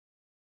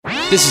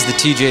This is the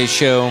TJ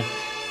Show.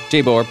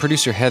 J-Bo, our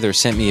producer Heather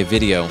sent me a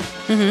video.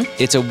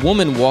 It's a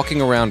woman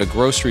walking around a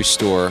grocery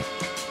store,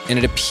 and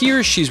it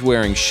appears she's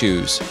wearing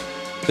shoes.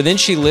 But then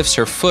she lifts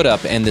her foot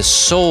up, and the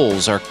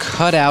soles are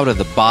cut out of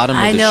the bottom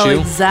of the shoe. I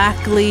know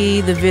exactly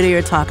the video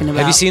you're talking about.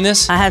 Have you seen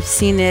this? I have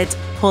seen it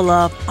pull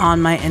up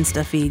on my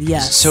Insta feed,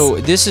 yes. So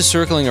this is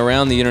circling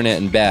around the internet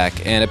and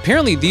back, and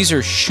apparently these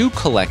are shoe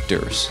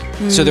collectors.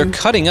 So they're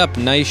cutting up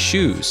nice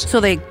shoes. So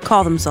they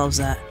call themselves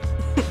that.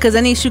 Because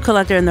any shoe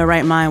collector in their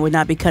right mind would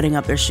not be cutting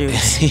up their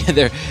shoes.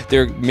 Yeah,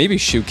 they're maybe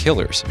shoe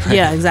killers. Right?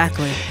 Yeah,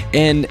 exactly.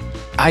 And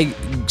I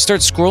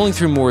start scrolling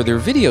through more of their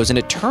videos, and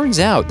it turns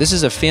out this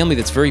is a family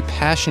that's very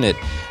passionate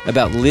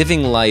about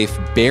living life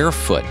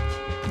barefoot.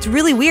 It's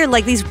really weird.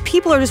 Like, these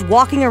people are just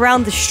walking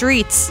around the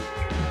streets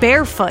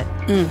barefoot.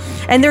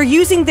 And they're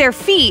using their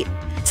feet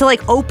to,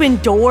 like, open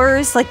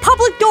doors, like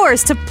public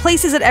doors to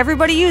places that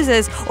everybody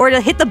uses, or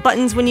to hit the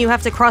buttons when you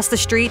have to cross the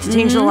street to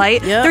change the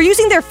light. Yep. They're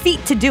using their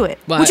feet to do it,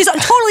 which is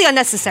totally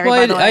unnecessary,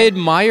 by the way. I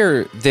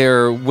admire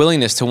their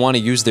willingness to want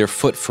to use their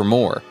foot for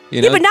more.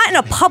 You know? Yeah, but not in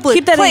a public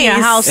Keep that place. in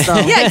your house, though.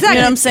 Yeah, exactly. You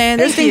know what I'm saying?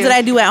 There's Thank things you. that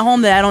I do at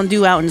home that I don't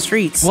do out in the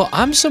streets. Well,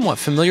 I'm somewhat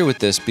familiar with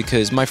this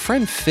because my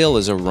friend Phil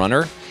is a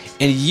runner.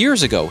 And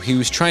years ago, he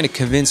was trying to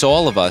convince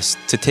all of us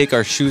to take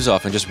our shoes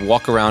off and just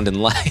walk around in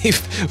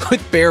life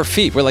with bare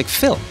feet. We're like,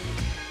 Phil,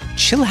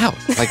 chill out.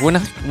 Like, we're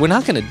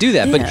not going to do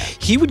that. Yeah. But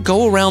he would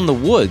go around the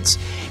woods,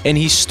 and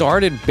he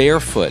started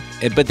barefoot.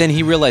 But then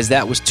he realized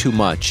that was too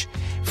much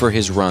for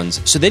his runs.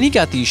 So then he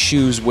got these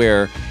shoes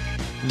where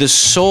the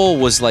sole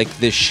was like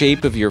the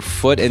shape of your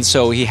foot, and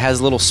so he has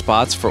little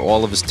spots for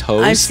all of his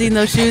toes. I've seen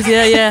those shoes,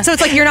 yeah. So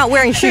it's like you're not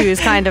wearing shoes,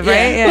 kind of,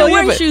 right? You're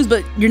wearing shoes,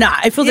 but you're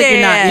not. It feels like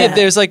you're not. Yeah,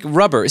 there's like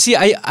rubber. See,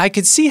 I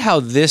could see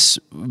how this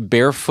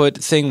barefoot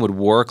thing would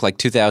work like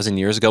 2,000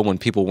 years ago when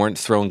people weren't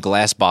throwing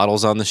glass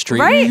bottles on the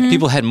street. Right.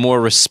 People had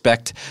more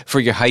respect for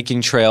your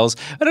hiking trails.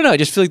 I don't know. I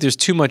just feel like there's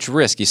too much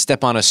risk. You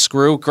step on a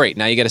screw, great.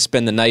 Now you got to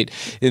spend the night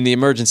in the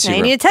emergency Now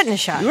you room. need a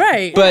tetanus shot.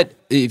 Right. But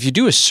if you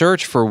do a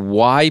search for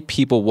why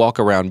people walk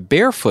around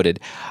barefooted,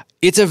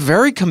 it's a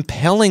very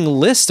compelling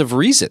list of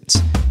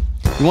reasons.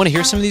 You want to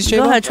hear some of these,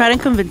 J-Bo? Go ahead, try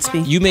to convince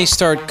me. You may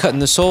start cutting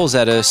the soles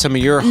out of some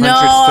of your 130. No,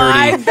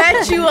 I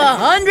bet you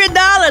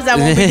 $100 I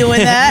won't be doing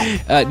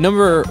that.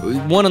 Number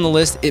one on the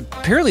list,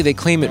 apparently they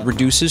claim it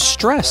reduces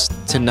stress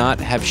to not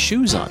have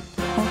shoes on.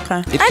 Okay.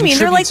 It I mean,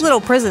 they're like contributes-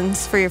 little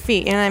prisons for your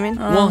feet, you know what I mean?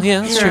 Well,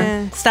 yeah, that's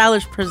true.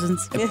 Stylish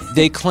prisons.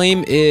 They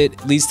claim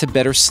it leads to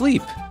better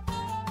sleep.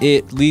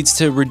 It leads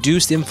to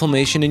reduced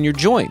inflammation in your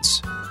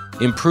joints,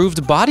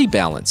 improved body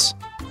balance.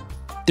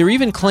 They're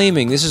even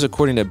claiming, this is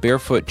according to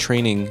Barefoot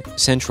Training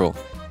Central,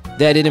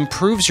 that it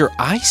improves your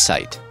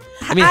eyesight.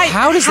 I mean,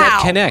 how does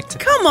that connect?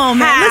 Come on,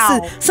 man.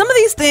 How? Listen, some of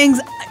these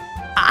things,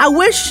 I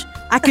wish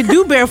I could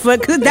do barefoot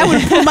because that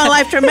would improve my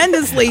life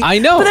tremendously. I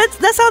know. But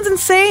that sounds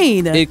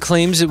insane. It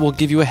claims it will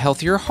give you a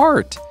healthier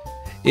heart.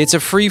 It's a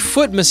free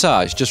foot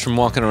massage just from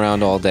walking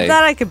around all day.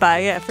 That I could buy,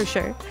 yeah, for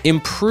sure.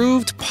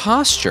 Improved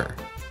posture,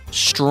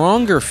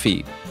 stronger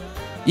feet.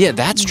 Yeah,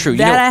 that's true.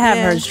 That I have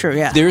Yeah. heard is true,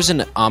 yeah. There's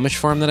an Amish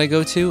farm that I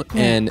go to,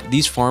 and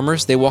these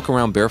farmers, they walk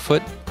around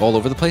barefoot all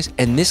over the place.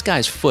 And this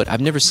guy's foot,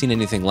 I've never seen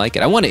anything like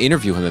it. I want to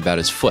interview him about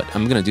his foot.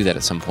 I'm going to do that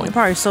at some point.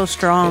 They're probably so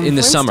strong. In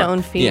the summer.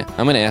 Flintstone feet. Yeah,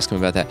 I'm going to ask him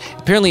about that.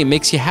 Apparently, it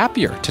makes you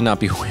happier to not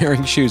be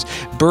wearing shoes.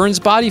 Burns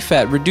body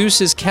fat,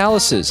 reduces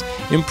calluses,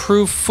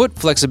 improve foot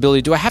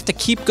flexibility. Do I have to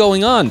keep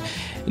going on?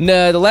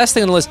 No, the last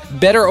thing on the list,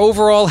 better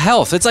overall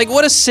health. It's like,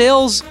 what a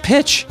sales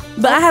pitch.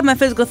 But I have my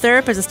physical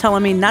therapist is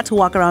telling me not to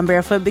walk around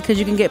barefoot because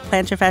you can get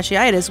plantar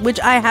fasciitis, which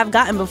I have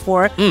gotten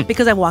before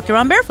because I walked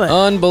around barefoot.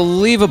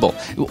 Unbelievable.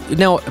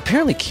 Now,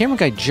 apparently, camera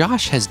guy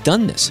Josh has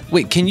done this.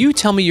 Wait, can you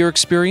tell me your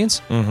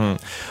experience?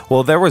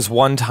 Well, there was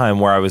one time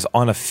where I was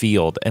on a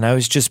field and I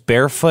was just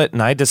barefoot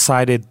and I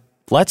decided,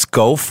 let's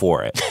go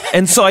for it.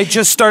 And so I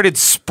just started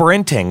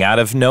sprinting out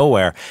of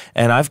nowhere.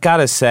 And I've got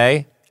to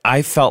say,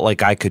 I felt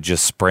like I could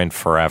just sprint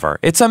forever.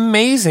 It's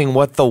amazing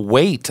what the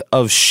weight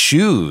of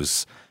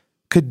shoes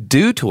could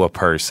do to a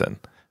person.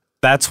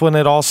 That's when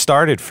it all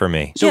started for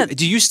me. So,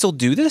 do you still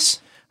do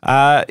this?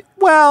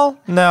 Well,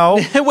 no.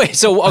 Wait,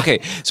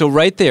 so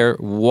right there,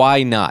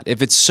 why not?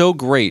 If it's so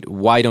great,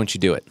 why don't you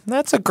do it?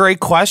 That's a great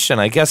question.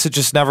 I guess it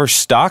just never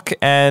stuck,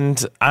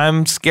 and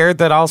I'm scared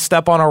that I'll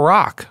step on a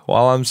rock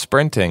while I'm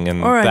sprinting,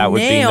 and Or a that would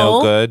be nail.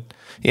 no good.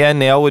 Yeah,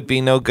 nail would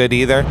be no good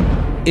either.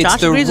 It's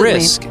Josh the agrees with me.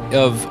 risk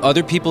of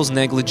other people's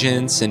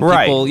negligence and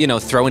Right. people,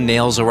 throwing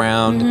nails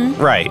around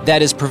Right.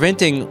 that is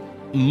preventing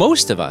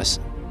most of us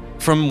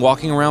from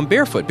walking around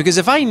barefoot. Because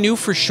if I knew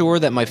for sure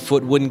that my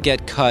foot wouldn't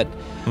get cut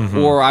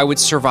or I would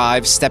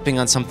survive stepping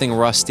on something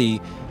rusty,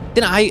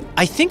 then I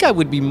think I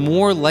would be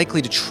more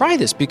likely to try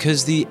this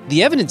because the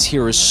evidence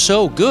here is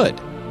so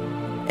good.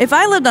 If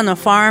I lived on a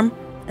farm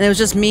and it was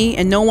just me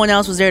and no one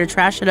else was there to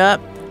trash it up,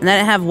 and I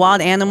didn't have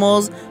wild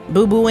animals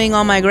boo-booing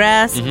on my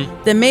grass,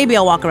 then maybe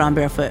I'll walk around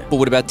barefoot. But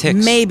what about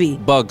ticks? Maybe.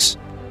 Bugs.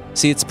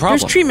 See, it's a problem.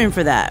 There's treatment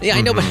for that. Yeah,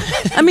 I know, but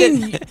I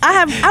mean,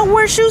 I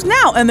wear shoes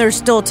now, and there's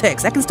still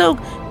ticks. I can still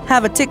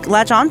have a tick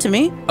latch onto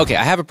me. okay,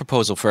 I have a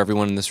proposal for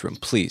everyone in this room,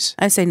 please.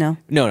 I say no.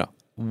 No.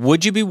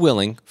 would you be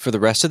willing for the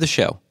rest of the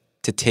show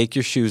to take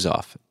your shoes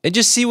off and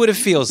just see what it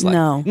feels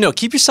like? No,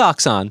 keep your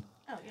socks on.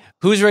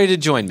 Who's ready to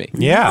join me?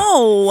 Yeah,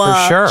 No,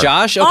 for sure.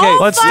 Josh, okay. All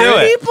Let's five do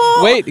it. People,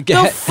 Wait,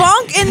 the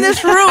funk in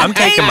this room. I'm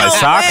taking Ain't my no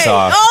socks way.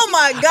 off. Oh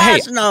my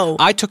gosh, Hey, no.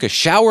 I took a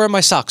shower and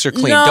my socks are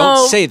clean. No.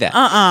 Don't say that.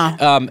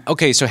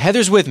 Okay, so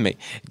Heather's with me.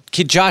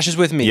 Josh is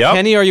with me. Yep.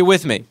 Kenny, are you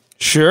with me?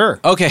 Sure.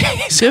 Okay.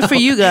 Good for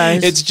you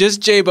guys. It's just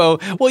J-Bo.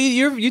 Well,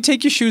 you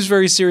take your shoes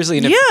very seriously.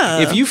 And Yeah.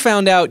 if you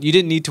found out you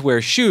didn't need to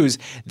wear shoes,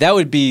 that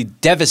would be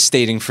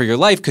devastating for your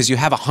life because you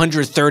have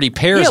 130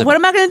 pairs Yeah, of what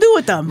them. am I going to do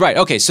with them? Right.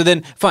 Okay. So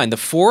then, fine. The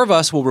four of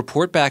us will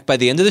report back by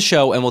the end of the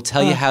show, and we'll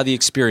tell you how the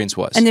experience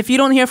was. And if you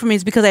don't hear from me,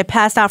 it's because I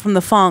passed out from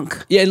the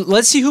funk. yeah, and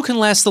let's see who can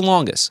last the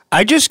longest.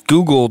 I just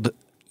Googled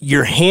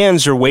your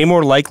hands are way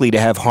more likely to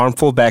have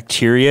harmful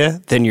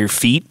bacteria than your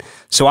feet.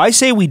 So I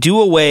say we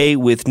do away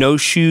with no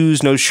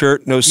shoes, no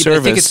shirt, no Yeah, but service.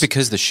 I think it's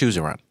because the shoes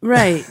are on.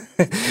 Right.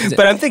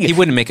 But I'm thinking He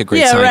wouldn't make a great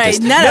Yeah, right.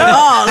 scientist. Not at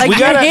all. Like We your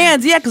gotta-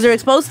 hands, yeah, because they're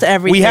exposed to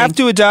everything. we have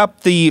to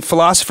adopt the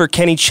philosopher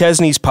Kenny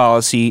Chesney's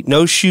policy: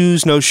 no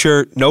shoes, no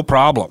shirt, no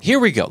problem. Here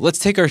we go. Let's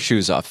take our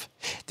shoes off.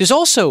 There's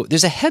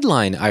a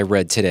headline I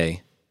read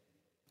today.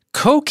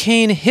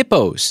 Cocaine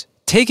hippos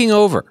taking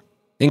over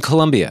in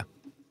Colombia.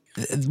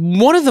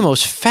 One of the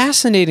most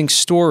fascinating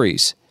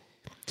stories.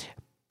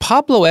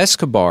 Pablo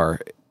Escobar,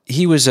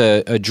 he was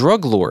a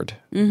drug lord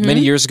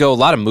many years ago. A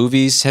lot of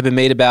movies have been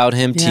made about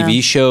him, Yeah.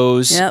 TV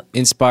shows Yep.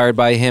 inspired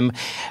by him.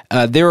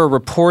 There are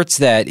reports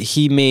that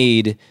he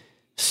made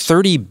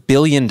 $30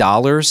 billion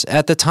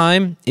at the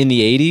time in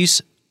the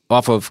 80s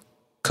off of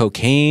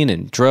cocaine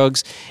and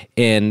drugs,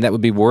 and that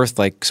would be worth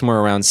like somewhere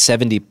around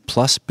 70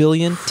 plus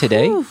billion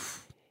today.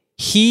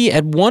 He,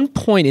 at one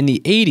point in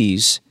the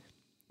 80s,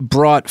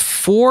 brought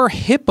 4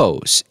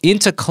 hippos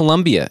into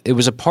Colombia. It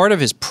was a part of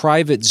his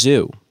private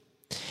zoo.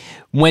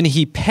 When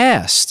he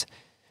passed,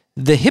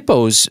 the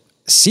hippos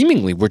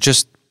seemingly were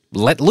just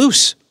let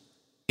loose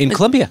in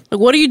Colombia. Like,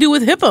 what do you do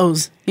with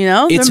hippos? You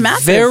know, It's they're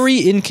massive. very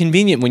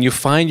inconvenient when you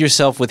find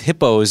yourself with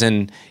hippos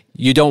and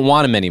you don't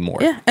want them anymore.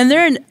 Yeah, and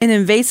they're an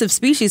invasive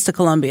species to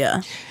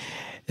Colombia.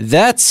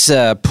 That's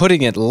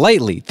putting it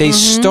lightly. They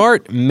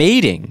start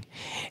mating,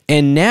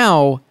 and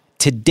now,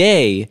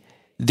 today,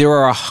 there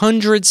are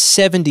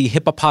 170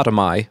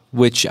 hippopotami,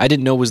 which I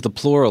didn't know was the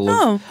plural of.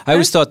 Oh, I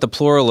always thought the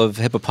plural of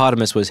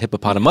hippopotamus was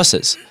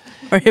hippopotamuses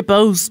Or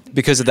hippos.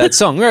 because of that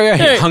song.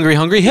 Right. Hungry,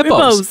 hungry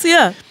hippos. Hippos,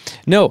 yeah.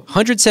 No,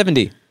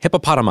 170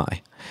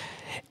 hippopotami.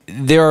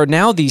 There are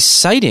now these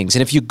sightings,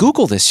 and if you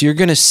Google this, you're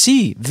going to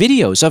see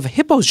videos of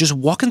hippos just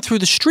walking through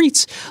the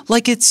streets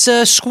like it's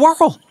a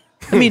squirrel.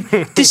 I mean,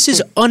 this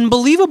is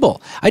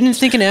unbelievable. I didn't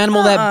think an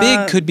animal that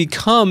big could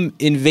become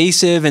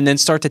invasive and then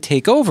start to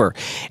take over.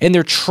 And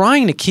they're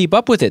trying to keep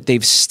up with it.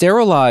 They've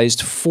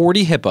sterilized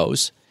 40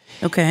 hippos,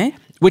 Okay.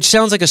 which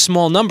sounds like a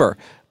small number,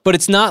 but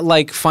it's not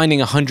like finding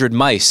 100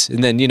 mice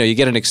and then, you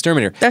get an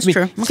exterminator. That's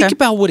true. Think Okay.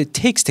 about what it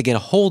takes to get a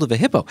hold of a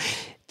hippo.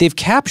 They've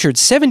captured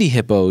 70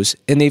 hippos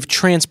and they've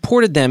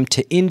transported them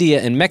to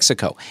India and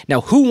Mexico. Now,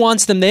 who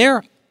wants them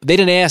there? They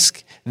didn't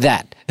ask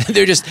that.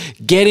 They're just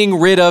getting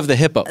rid of the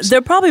hippos.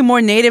 They're probably more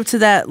native to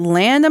that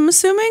land, I'm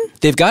assuming.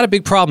 They've got a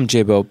big problem,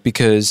 J-Bo,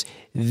 because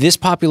this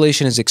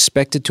population is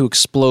expected to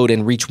explode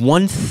and reach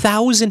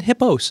 1,000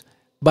 hippos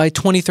by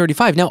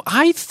 2035. Now,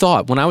 I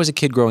thought, when I was a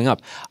kid growing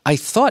up, I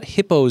thought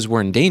hippos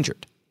were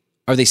endangered.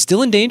 Are they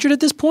still endangered at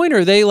this point, or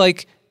are they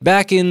like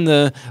back in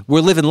the We're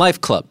Living Life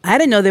club? I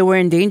didn't know they were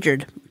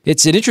endangered.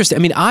 It's an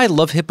interesting, I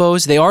love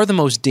hippos. They are the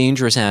most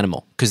dangerous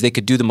animal because they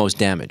could do the most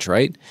damage,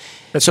 right?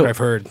 That's So what I've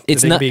heard.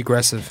 it's They not- can be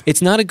aggressive.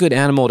 It's not a good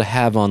animal to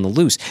have on the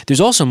loose.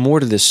 There's also more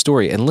to this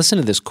story. And listen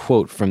to this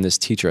quote from this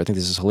teacher. I think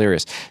this is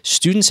hilarious.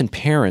 Students and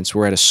parents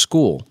were at a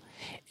school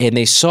and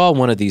they saw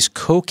one of these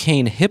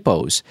cocaine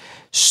hippos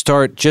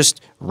start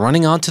just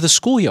running onto the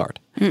schoolyard.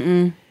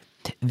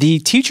 The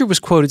teacher was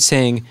quoted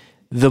saying,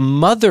 "The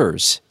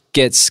mothers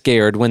get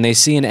scared when they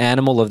see an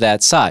animal of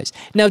that size."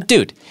 Now,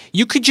 dude,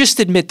 you could just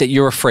admit that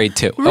you're afraid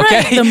too, okay?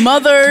 Right. The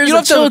mothers, You the don't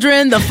have to-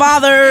 children, the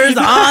fathers,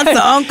 the aunts,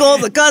 the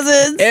uncles, the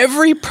cousins.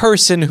 Every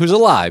person who's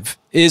alive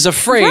is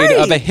afraid Right.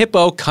 of a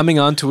hippo coming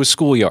onto a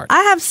schoolyard.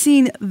 I have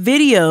seen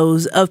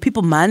videos of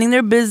people minding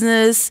their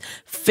business,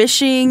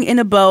 fishing in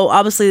a boat.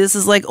 Obviously, this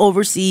is like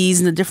overseas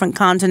in a different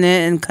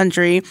continent and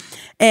country.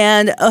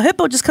 And a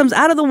hippo just comes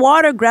out of the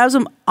water, grabs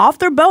them off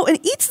their boat, and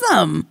eats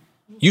them.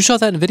 You saw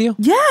that in a video?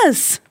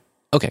 Yes.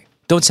 Okay,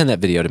 don't send that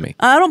video to me.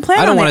 I don't plan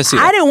I don't on wanna it. see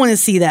that. I didn't want to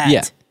see that.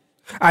 Yeah.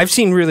 I've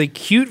seen really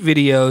cute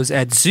videos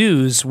at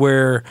zoos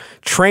where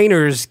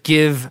trainers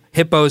give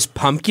hippos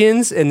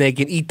pumpkins and they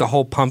can eat the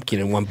whole pumpkin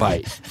in one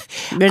bite.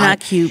 They're not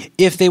cute.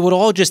 If they would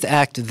all just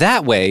act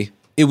that way,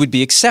 it would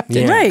be accepted.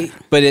 Yeah. Right.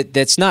 But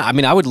that's not.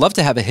 I would love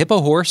to have a hippo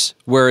horse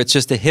where it's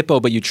just a hippo,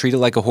 but you treat it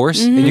like a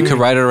horse and you can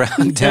ride it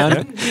around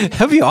town.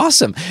 That'd be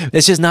awesome.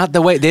 It's just not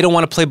the way. They don't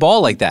want to play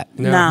ball like that.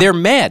 No. They're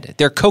mad.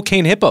 They're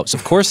cocaine hippos.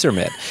 Of course they're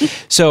mad.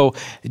 So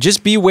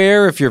just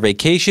beware if you're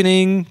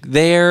vacationing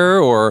there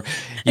or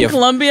In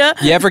Colombia.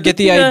 you ever get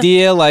the Yeah.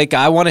 idea like,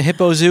 I want a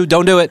hippo zoo.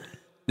 Don't do it.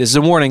 This is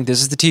a warning.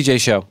 This is the TJ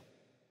Show.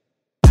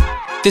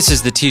 This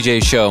is the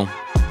TJ Show.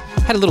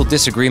 had a little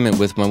disagreement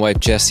with my wife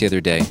Jess the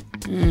other day.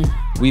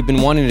 We've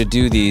been wanting to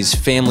do these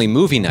family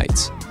movie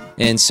nights.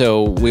 And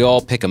so we all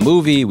pick a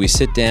movie, we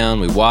sit down,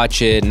 we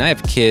watch it, and I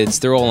have kids,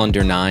 they're all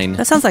under 9.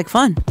 That sounds like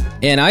fun.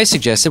 And I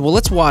suggested, well,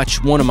 let's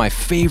watch one of my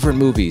favorite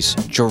movies,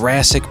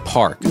 Jurassic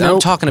Park. Nope. I'm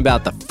talking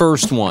about the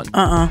first one.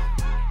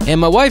 And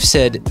my wife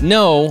said,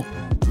 no,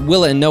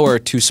 Willa and Noah are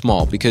too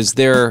small because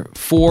they're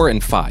 4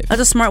 and 5.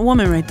 That's a smart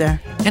woman right there.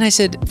 And I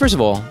said, first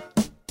of all,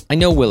 I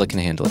know Willa can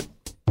handle it.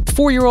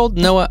 4-year-old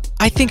Noah,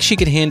 I think she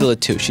could handle it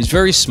too. She's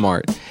very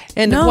smart.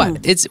 And No.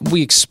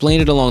 we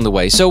explained it along the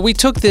way. So we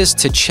took this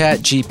to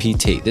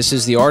ChatGPT. This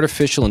is the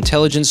artificial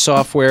intelligence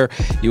software.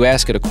 You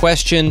ask it a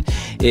question,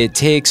 it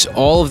takes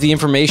all of the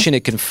information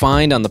it can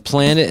find on the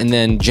planet and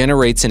then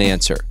generates an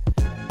answer.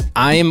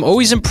 I am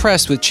always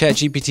impressed with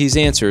ChatGPT's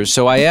answers,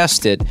 so I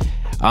asked it,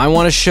 I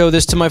want to show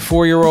this to my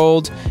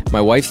 4-year-old.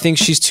 My wife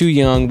thinks she's too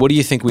young. What do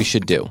you think we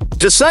should do?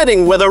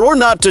 Deciding whether or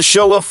not to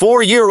show a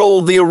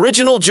 4-year-old the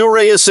original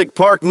Jurassic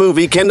Park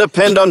movie can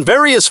depend on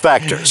various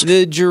factors,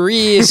 The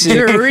Jurassic.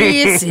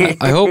 Jurassic.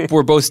 I hope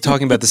we're both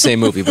talking about the same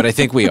movie, but I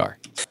think we are.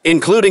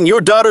 including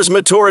your daughter's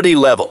maturity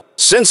level,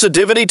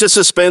 sensitivity to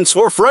suspense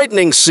or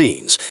frightening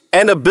scenes,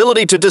 and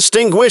ability to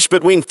distinguish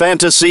between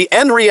fantasy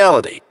and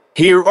reality.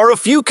 Here are a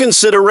few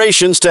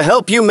considerations to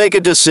help you make a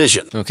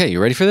decision. Okay,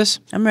 you ready for this?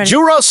 I'm ready.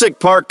 Jurassic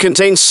Park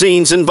contains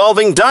scenes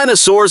involving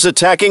dinosaurs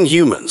attacking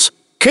humans.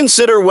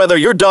 Consider whether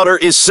your daughter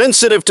is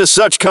sensitive to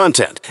such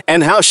content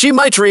and how she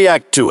might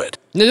react to it.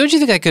 Now, don't you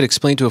think I could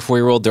explain to a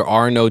 4-year-old there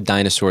are no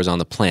dinosaurs on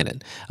the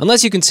planet?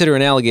 Unless you consider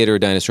an alligator a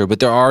dinosaur,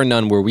 but there are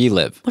none where we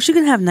live. Well, she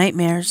can have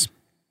nightmares.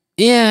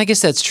 Yeah, I guess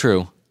that's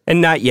true.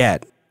 And not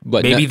yet.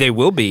 But Maybe no- they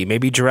will be.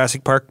 Maybe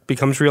Jurassic Park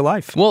becomes real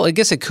life. Well, I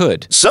guess it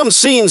could. Some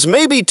scenes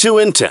may be too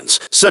intense,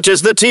 such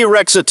as the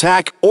T-Rex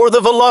attack or the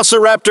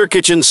Velociraptor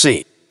kitchen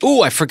scene.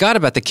 Ooh, I forgot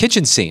about the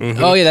kitchen scene.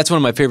 Oh, yeah, that's one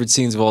of my favorite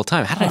scenes of all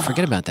time. How did I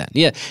forget about that?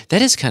 Yeah,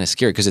 that is kind of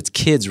scary because it's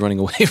kids running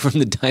away from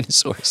the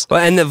dinosaurs. Well,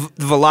 and the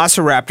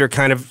Velociraptor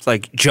kind of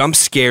like jump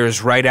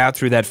scares right out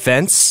through that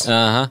fence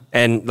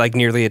and like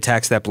nearly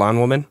attacks that blonde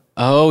woman.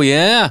 Oh,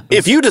 yeah.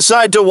 If you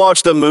decide to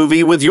watch the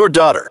movie with your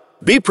daughter,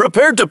 be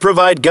prepared to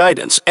provide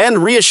guidance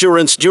and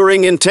reassurance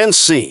during intense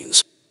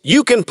scenes.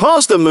 You can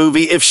pause the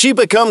movie if she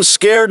becomes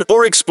scared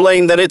or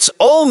explain that it's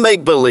all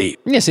make-believe.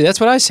 Yeah, see, that's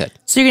what I said.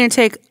 So you're going to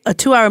take a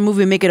 2-hour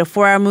movie and make it a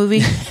 4-hour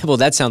movie? Well,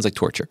 that sounds like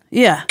torture.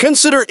 Yeah.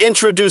 Consider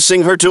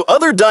introducing her to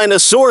other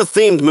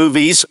dinosaur-themed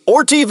movies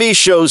or TV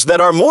shows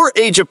that are more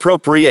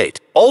age-appropriate.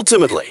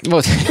 Ultimately,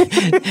 Well,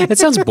 that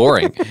sounds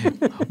boring.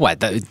 What,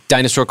 the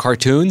dinosaur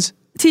cartoons?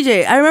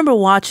 TJ, I remember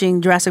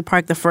watching Jurassic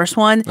Park, the first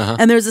one,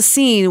 and there's a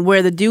scene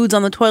where the dude's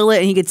on the toilet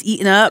and he gets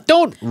eaten up.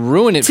 Don't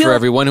ruin it for Till-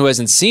 everyone who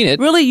hasn't seen it.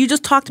 Really? You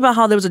just talked about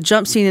how there was a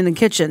jump scene in the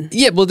kitchen.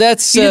 Yeah, well,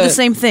 that's... You did the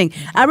same thing.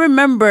 I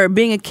remember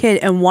being a kid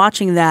and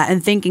watching that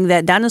and thinking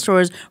that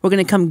dinosaurs were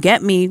going to come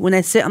get me when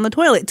I sit on the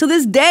toilet. To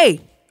this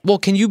day, Well,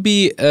 can you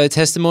be a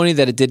testimony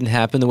that it didn't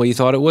happen the way you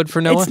thought it would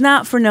for Noah? it's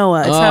not for Noah.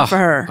 It's not for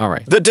her. All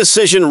right. the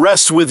decision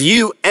rests with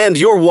you and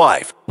your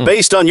wife,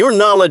 based on your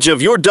knowledge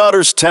of your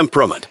daughter's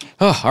temperament.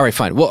 Oh, all right,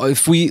 fine. Well,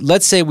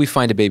 let's say we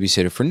find a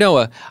babysitter for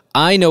Noah,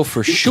 I know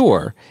for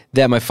sure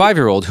that my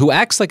 5-year-old, who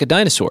acts like a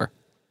dinosaur,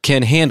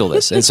 can handle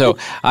this. And so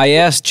I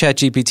asked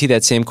ChatGPT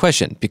that same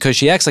question. Because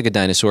she acts like a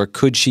dinosaur,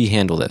 could she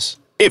handle this?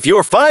 If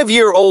your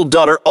 5-year-old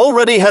daughter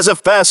already has a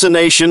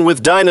fascination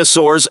with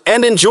dinosaurs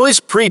and enjoys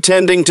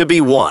pretending to be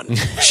one,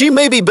 she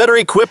may be better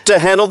equipped to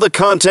handle the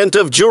content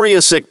of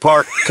Jurassic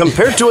Park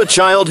compared to a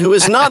child who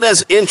is not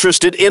as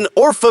interested in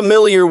or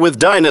familiar with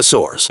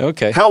dinosaurs.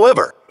 Okay.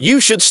 However, you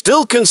should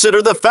still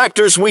consider the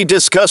factors we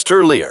discussed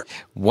earlier.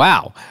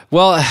 Wow.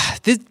 Well,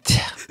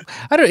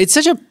 I don't. It's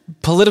such a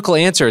political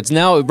answer. It's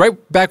now right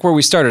back where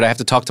we started. I have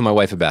to talk to my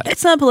wife about it.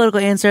 It's not a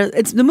political answer.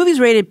 The movie's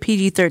rated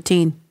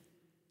PG-13.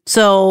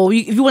 So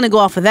if you want to go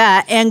off of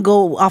that and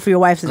go off of your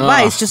wife's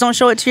advice, just don't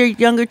show it to your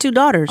younger 2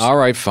 daughters. All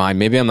right, fine.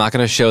 Maybe I'm not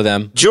going to show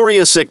them.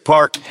 Jurassic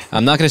Park.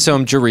 I'm not going to show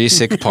them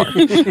Jurassic Park.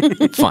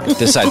 Fine.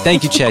 Decide.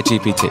 Thank you,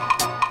 ChatGPT.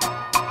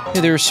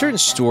 Yeah, there are certain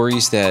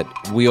stories that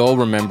we all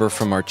remember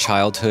from our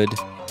childhood,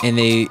 and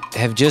they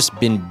have just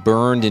been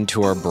burned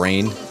into our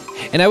brain.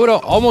 And I would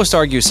almost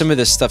argue some of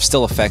this stuff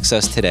still affects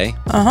us today.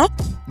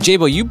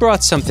 Jabo, you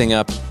brought something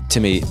up to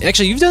me.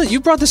 Actually,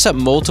 you've brought this up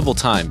multiple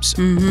times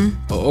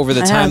over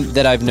the time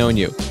that I've known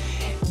you.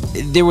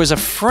 There was a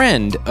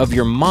friend of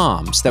your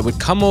mom's that would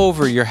come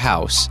over your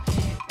house,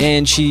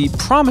 and she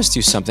promised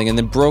you something and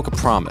then broke a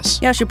promise.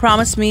 Yeah, she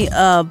promised me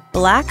a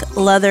black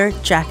leather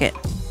jacket.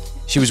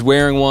 She was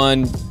wearing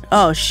one.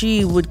 Oh,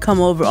 she would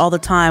come over all the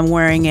time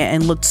wearing it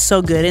and looked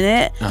so good in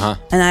it.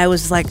 And I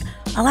was like,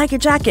 I like your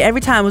jacket. Every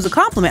time it was a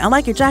compliment. I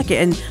like your jacket.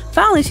 And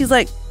finally, she's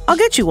like, I'll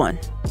get you one.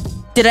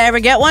 Did I ever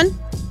get one?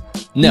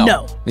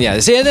 No. Yeah,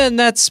 see, then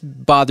that's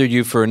bothered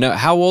you for no.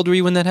 How old were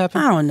you when that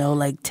happened? I don't know,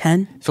 like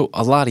 10. So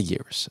a lot of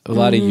years. A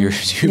lot of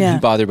years you've Yeah.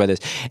 been bothered by this.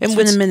 And It's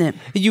been a minute.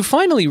 You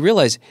finally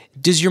realize,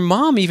 does your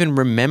mom even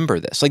remember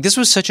this? Like, this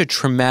was such a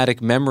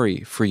traumatic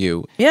memory for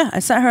you. Yeah, I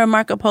sent her a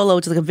Marco Polo,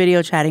 which is like a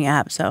video chatting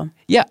app. So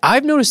Yeah,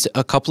 I've noticed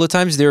a couple of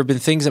times there have been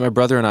things that my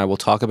brother and I will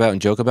talk about and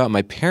joke about.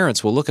 My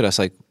parents will look at us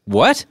like,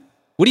 what?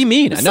 What do you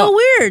mean? It's so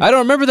weird. I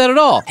don't remember that at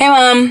all. Hey,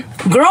 Mom.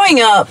 Growing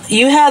up,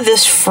 you had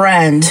this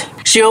friend.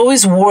 She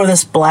always wore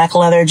this black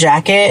leather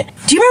jacket.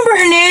 Do you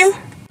remember her name?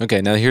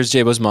 Okay, now here's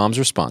J-Bo's mom's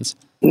response.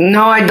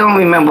 No, I don't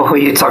remember who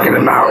you're talking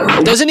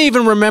about. Doesn't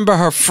even remember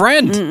her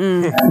friend.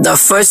 The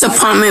first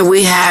apartment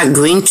we had,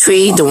 Green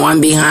Tree, the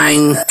one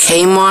behind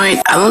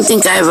Kmart, I don't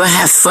think I ever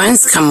had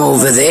friends come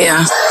over there.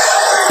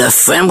 The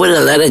friend with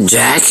a leather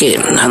jacket,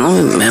 I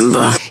don't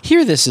remember.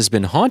 Here, this has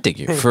been haunting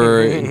you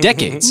for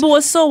decades. But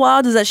what's so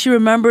wild is that she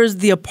remembers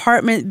the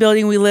apartment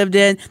building we lived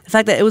in, the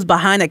fact that it was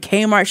behind a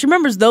Kmart. She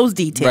remembers those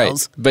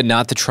details. Right, but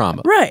not the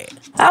trauma. Right.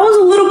 I was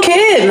a little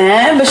kid,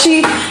 man, but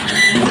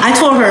I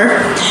told her,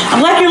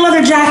 I like your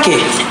leather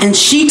jacket. And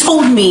she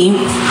told me,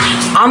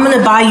 I'm going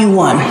to buy you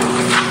one.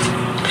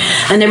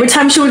 And every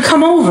time she would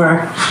come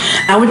over,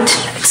 I would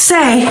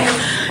say,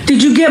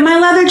 did you get my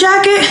leather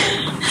jacket?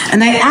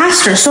 And I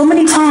asked her so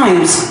many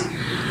times.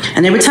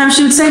 And every time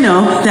she would say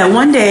no, that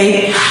one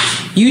day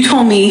you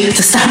told me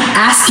to stop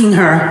asking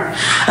her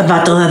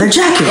about the leather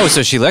jacket. Oh,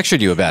 so she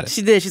lectured you about it.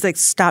 She did. She's like,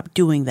 stop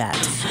doing that.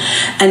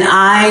 And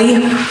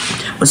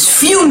I was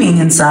fuming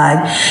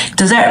inside.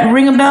 Does that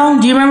ring a bell?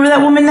 Do you remember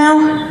that woman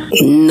now?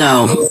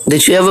 No.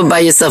 Did you ever buy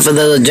yourself a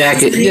leather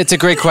jacket? Yeah, it's a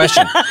great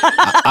question.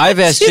 I've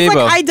asked She's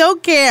J-Bo. like, I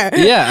don't care.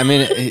 Yeah, I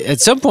mean,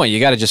 at some point, you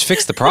got to just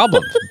fix the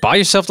problem. Buy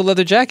yourself the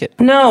leather jacket.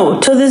 No,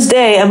 to this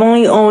day, I've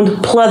only owned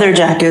pleather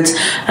jackets.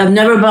 I've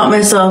never bought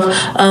myself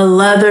a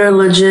leather,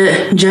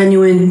 legit,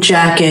 genuine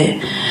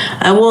jacket.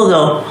 I will,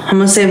 though. I'm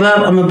going to save up.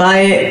 I'm going to buy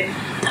it.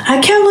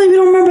 I can't believe you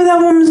don't remember that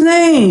woman's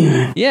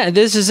name. Yeah,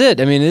 this is it.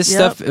 I mean, this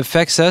stuff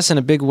affects us in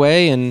a big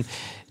way, and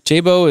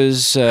J-Bo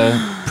is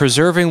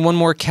preserving one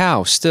more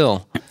cow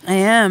still. I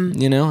am.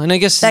 You know, and I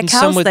guess That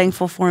cow's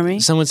thankful for me.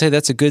 Some would say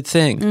that's a good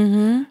thing.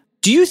 Mm-hmm.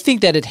 Do you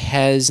think that it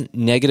has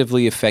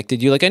negatively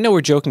affected you? Like, I know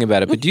we're joking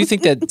about it, but do you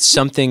think that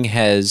something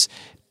has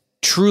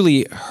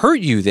truly hurt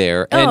you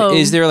there? And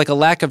is there like a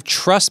lack of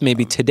trust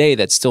maybe today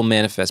that still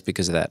manifests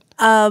because of that?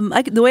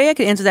 The way I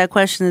could answer that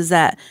question is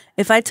that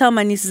if I tell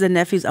my nieces and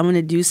nephews I'm going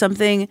to do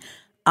something,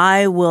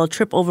 I will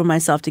trip over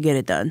myself to get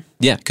it done.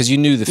 Yeah, because you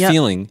knew the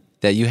feeling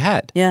that you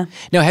had. Yeah.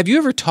 Now, have you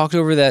ever talked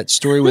over that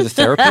story with a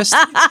therapist?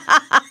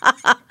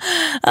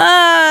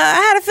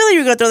 I had a feeling you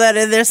were going to throw that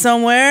in there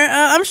somewhere.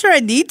 I'm sure I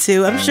need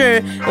to. I'm sure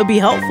it'll be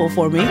helpful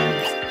for me.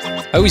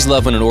 I always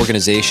love when an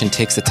organization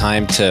takes the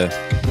time to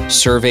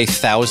survey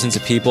thousands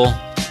of people.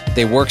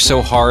 They work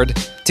so hard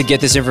to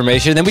get this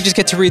information, and then we just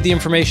get to read the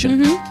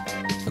information.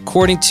 Mm-hmm.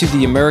 According to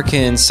the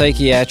American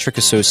Psychiatric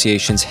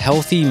Association's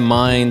Healthy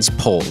Minds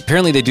poll,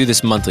 apparently they do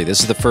this monthly. This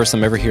is the first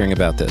I'm ever hearing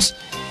about this.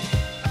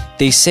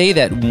 They say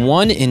that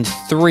 1 in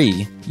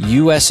 3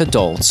 U.S.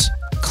 adults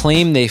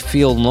claim they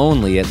feel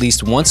lonely at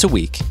least once a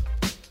week,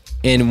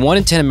 and 1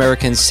 in 10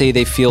 Americans say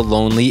they feel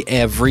lonely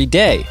every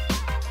day.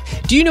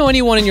 Do you know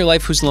anyone in your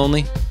life who's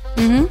lonely?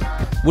 Mm-hmm.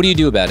 What do you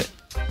do about it?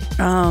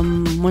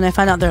 When I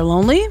find out they're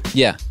lonely,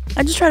 Yeah.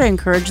 I just try to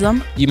encourage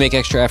them You make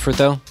extra effort,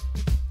 though?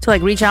 to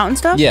like reach out and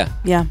stuff. Yeah.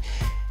 Yeah.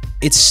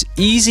 It's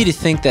easy to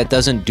think that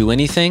doesn't do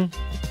anything,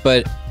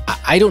 but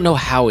I don't know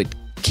how it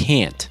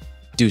can't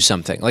do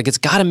something. Like, it's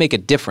got to make a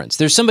difference.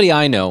 There's somebody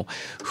I know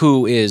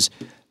who is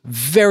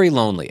very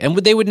lonely, and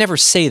they would never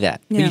say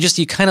that. Yeah. But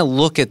you kind of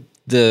look at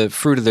the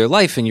fruit of their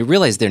life and you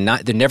realize they're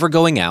never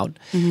going out.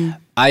 Mm-hmm.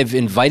 I've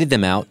invited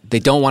them out. They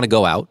don't want to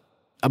go out.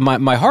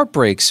 My heart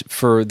breaks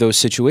for those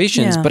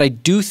situations, but I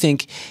do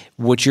think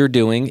what you're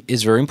doing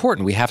is very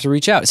important. We have to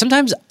reach out.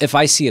 Sometimes if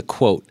I see a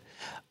quote,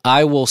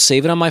 I will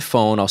save it on my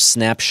phone, I'll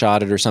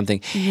snapshot it or something.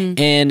 Mm-hmm.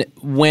 And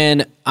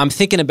when I'm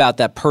thinking about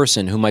that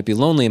person who might be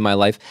lonely in my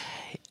life,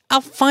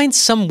 I'll find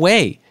some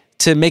way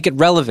to make it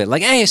relevant.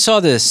 Like, hey, I saw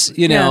this,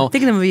 you know.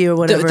 Thinking of you or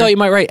whatever. Thought you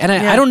might write. And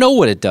I don't know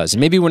what it does.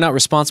 Maybe we're not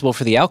responsible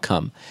for the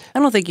outcome. I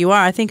don't think you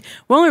are. I think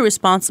we're only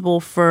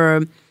responsible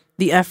for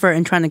the effort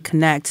and trying to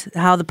connect.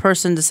 How the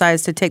person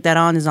decides to take that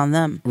on is on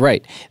them.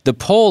 Right. The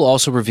poll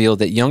also revealed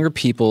that younger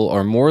people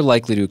are more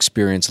likely to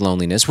experience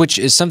loneliness, which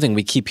is something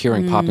we keep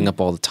hearing popping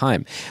up all the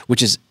time,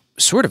 which is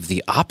sort of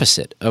the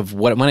opposite of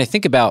when I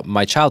think about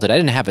my childhood. I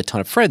didn't have a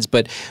ton of friends,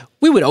 but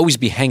we would always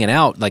be hanging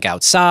out like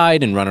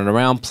outside and running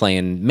around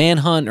playing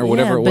manhunt or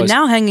whatever it was. But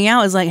now hanging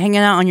out is like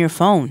hanging out on your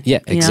phone. Yeah,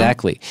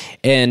 exactly.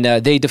 And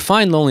they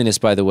define loneliness,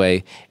 by the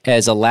way,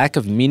 as a lack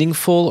of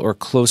meaningful or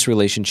close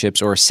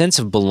relationships or a sense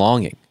of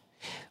belonging.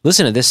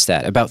 Listen to this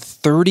stat. About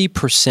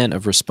 30%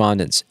 of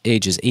respondents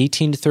ages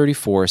 18 to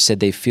 34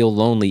 said they feel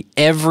lonely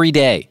every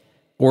day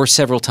or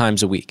several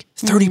times a week.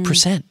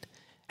 30%.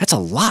 That's a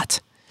lot.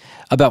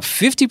 About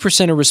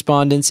 50% of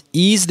respondents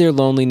ease their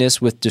loneliness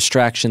with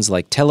distractions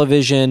like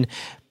television,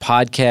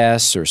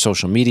 podcasts, or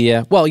social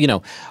media. Well, you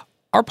know,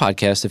 our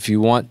podcast if you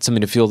want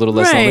something to feel a little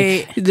less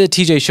Right. lonely. The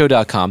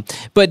TJShow.com.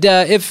 But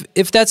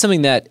if that's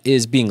something that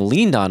is being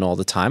leaned on all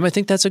the time, I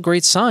think that's a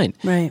great sign.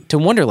 Right. To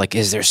wonder, like,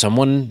 is there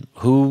someone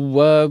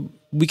who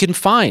we can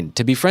find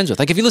to be friends with?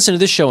 Like, if you listen to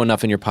this show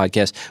enough in your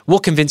podcast, we'll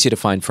convince you to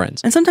find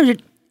friends. And sometimes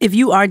if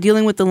you are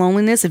dealing with the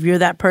loneliness, if you're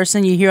that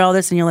person, you hear all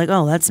this and you're like,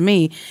 oh, that's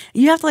me.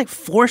 You have to like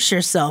force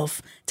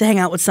yourself to hang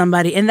out with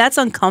somebody. And that's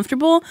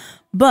uncomfortable.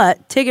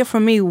 But take it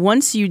from me,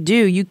 once you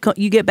do,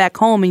 you get back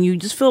home and you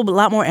just feel a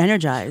lot more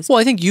energized. Well,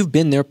 I think you've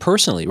been there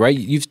personally, right?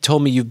 You've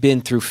told me you've been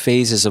through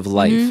phases of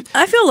life.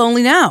 I feel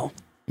lonely now.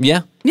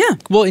 Yeah? Yeah.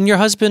 Well, and your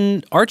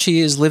husband, Archie,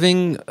 is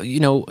living,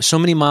 so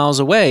many miles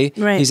away.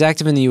 Right. He's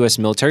active in the U.S.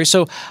 military.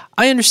 So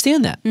I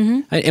understand that.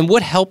 And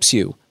what helps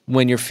you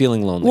when you're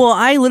feeling lonely? Well,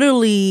 I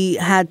literally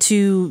I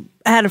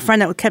had a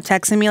friend that kept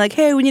texting me like,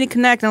 hey, we need to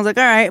connect. And I was like,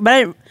 all right.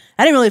 But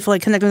I didn't really feel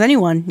like connecting with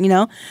anyone,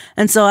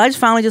 And so I just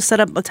finally just set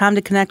up a time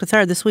to connect with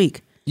her this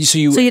week. So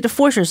you have to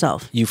force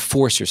yourself. You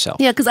force yourself.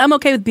 Yeah, because I'm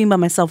okay with being by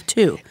myself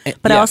too.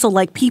 But I also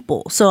like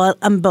people. So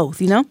I'm both,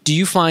 Do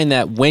you find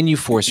that when you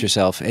force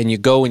yourself and you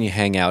go and you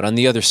hang out, on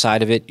the other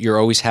side of it, you're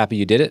always happy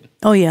you did it?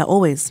 Oh, yeah,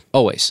 always.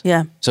 Always?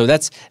 Yeah. So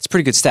it's a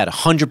pretty good stat,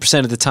 100%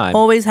 of the time.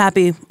 Always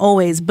happy,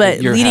 always.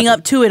 But You're leading happy.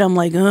 up to it, I'm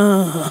like,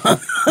 ugh.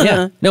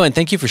 Yeah. No, and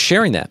thank you for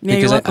sharing that. Yeah,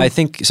 because you're welcome. I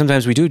think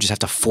sometimes we do just have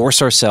to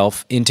force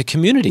ourselves into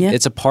community. Yeah.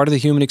 It's a part of the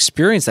human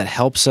experience that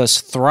helps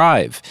us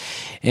thrive.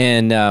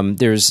 And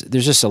there's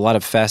just a lot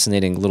of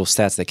fascinating little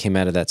stats that came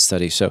out of that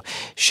study. So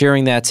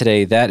sharing that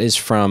today, that is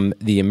from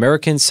the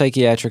American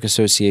Psychiatric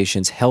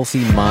Association's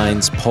Healthy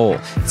Minds poll.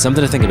 It's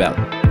something to think about.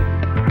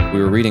 We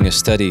were reading a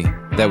study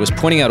that was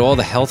pointing out all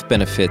the health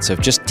benefits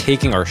of just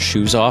taking our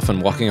shoes off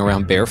and walking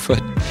around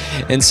barefoot.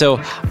 And so,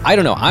 I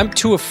don't know, I'm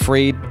too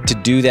afraid to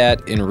do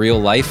that in real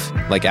life,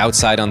 like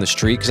outside on the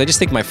street, because I just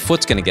think my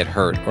foot's going to get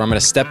hurt or I'm going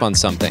to step on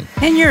something.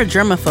 And you're a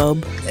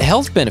germaphobe.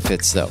 Health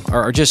benefits, though,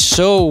 are just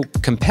so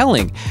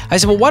compelling. I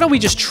said, well, why don't we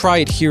just try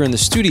it here in the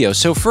studio?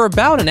 So for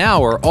about an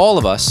hour, all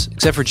of us,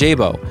 except for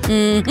J-Bo,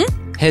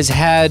 has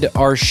had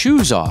our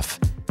shoes off.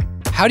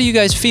 How do you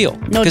guys feel?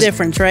 No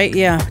difference, right?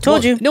 Yeah.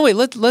 Told you. No, wait,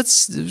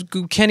 let's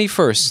go Kenny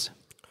first.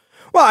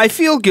 Well, I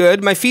feel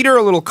good. My feet are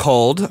a little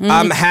cold.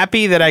 I'm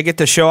happy that I get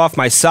to show off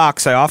my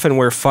socks. I often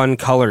wear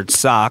fun-colored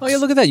socks. Oh, yeah,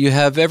 look at that. You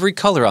have every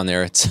color on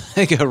there. It's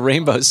like a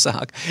rainbow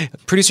sock.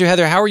 Producer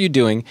Heather, how are you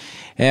doing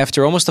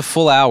after almost a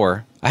full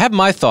hour? I have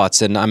my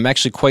thoughts, and I'm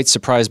actually quite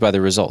surprised by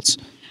the results.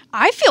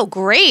 I feel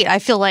great. I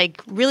feel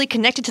like really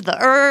connected to the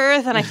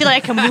earth, and I feel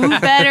like I can move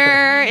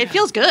better. It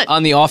feels good.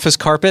 On the office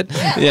carpet?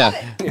 Yeah.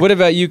 What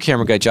about you,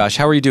 camera guy Josh?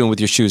 How are you doing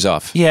with your shoes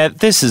off? Yeah,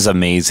 this is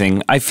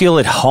amazing. I feel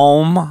at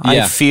home. Yeah.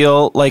 I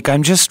feel like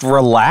I'm just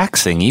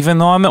relaxing, even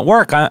though I'm at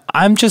work.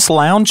 I'm just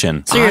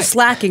lounging. So you're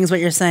slacking is what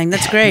you're saying.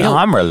 That's great. No,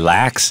 I'm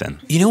relaxing.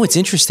 You know what's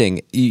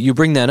interesting? You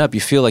bring that up. You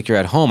feel like you're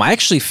at home. I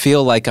actually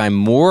feel like I'm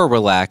more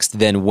relaxed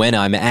than when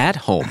I'm at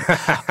home.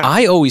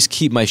 I always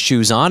keep my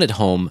shoes on at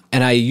home,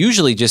 and I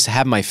usually just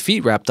have my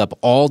feet wrapped up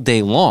all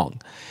day long.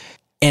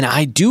 And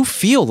I do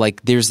feel like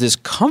there's this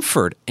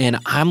comfort, and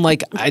I'm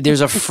like,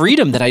 there's a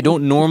freedom that I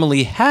don't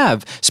normally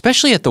have,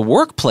 especially at the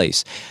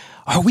workplace.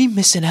 Are we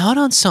missing out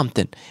on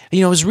something?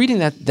 I was reading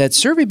that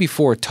survey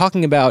before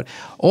talking about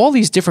all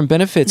these different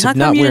benefits How of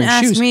not come you wearing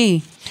didn't shoes. ask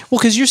me? Well,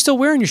 because you're still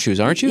wearing your shoes,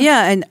 aren't you?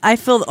 Yeah, and I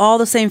feel all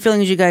the same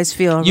feelings you guys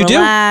feel. You do?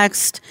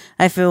 Relaxed.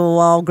 I feel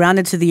all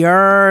grounded to the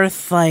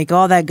earth, like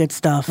all that good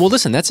stuff. Well,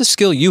 listen, that's a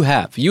skill you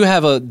have. You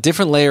have a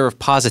different layer of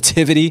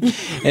positivity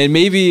and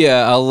maybe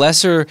a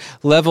lesser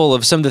level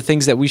of some of the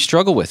things that we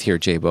struggle with here,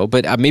 J-Bo.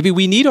 But maybe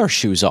we need our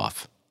shoes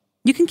off.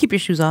 You can keep your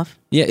shoes off.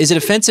 Yeah, is it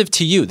offensive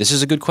to you? This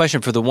is a good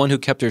question for the one who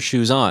kept her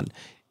shoes on.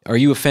 Are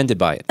you offended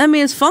by it? I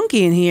mean, it's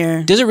funky in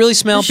here. Does it really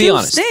smell? The Be shoes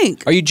honest.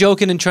 stink. Are you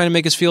joking and trying to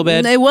make us feel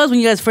bad? It was when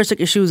you guys first took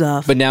your shoes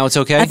off. But now it's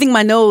okay? I think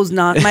my nose,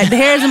 the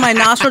hairs in my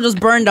nostril just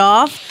burned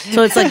off,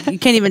 so it's like you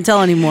can't even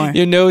tell anymore.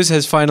 Your nose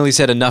has finally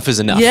said enough is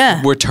enough.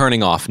 Yeah. We're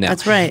turning off now.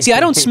 That's right. See, I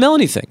don't smell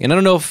anything. And I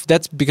don't know if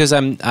that's because I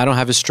don't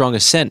have as strong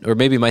a scent, or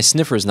maybe my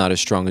sniffer is not as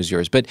strong as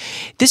yours. But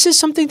this is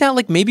something that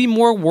like maybe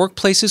more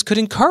workplaces could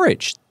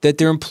encourage, that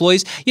their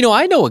employees,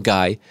 I know a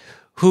guy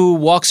who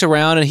walks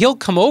around and he'll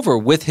come over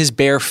with his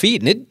bare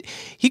feet. And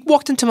he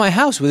walked into my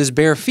house with his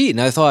bare feet. And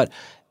I thought,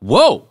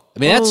 whoa, I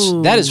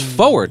mean, that is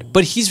forward.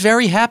 But he's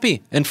very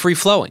happy and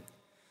free-flowing.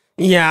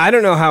 Yeah, I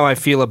don't know how I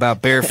feel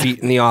about bare feet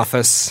in the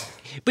office.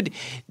 But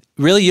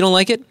really, you don't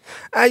like it?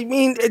 I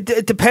mean,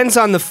 it depends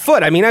on the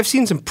foot. I mean, I've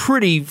seen some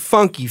pretty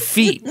funky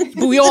feet.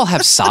 But we all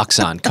have socks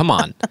on. Come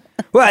on.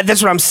 Well,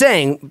 that's what I'm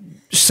saying.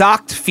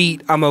 Socked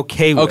feet, I'm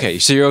okay with. Okay,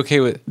 so you're okay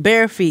with...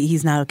 Bare feet,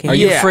 he's not okay Are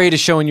with. you afraid of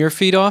showing your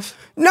feet off?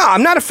 No,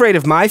 I'm not afraid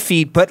of my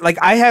feet, but like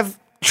I have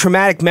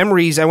traumatic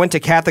memories. I went to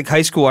Catholic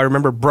high school. I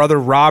remember Brother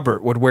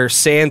Robert would wear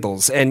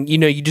sandals, and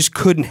you just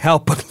couldn't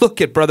help but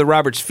look at Brother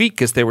Robert's feet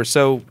because they were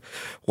so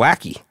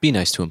wacky. Be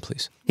nice to him,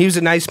 please. He was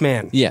a nice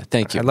man. Yeah,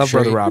 thank you. I love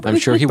Brother Robert. I'm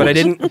sure he but was. I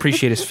didn't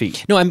appreciate his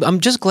feet. No, I'm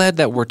just glad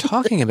that we're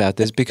talking about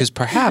this because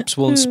perhaps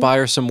we'll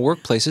inspire some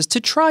workplaces to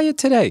try it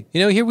today.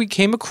 Here we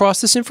came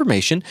across this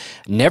information,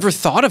 never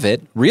thought of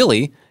it,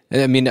 really,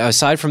 I mean,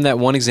 aside from that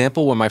one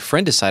example where my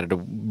friend decided to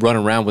run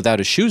around without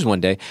his shoes one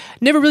day,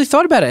 never really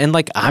thought about it. And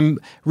like, I'm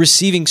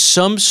receiving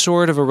some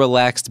sort of a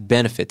relaxed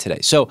benefit today.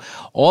 So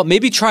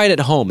maybe try it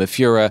at home. If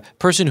you're a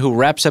person who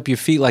wraps up your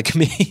feet like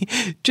me,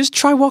 just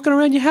try walking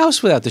around your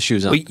house without the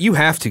shoes on. Well, you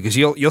have to, because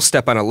you'll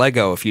step on a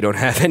Lego if you don't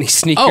have any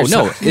sneakers.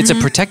 Oh, no, it's a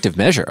protective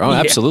measure. Oh,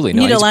 absolutely.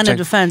 No, Need I a line of protect-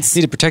 defense.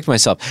 Need to protect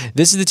myself.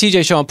 This is the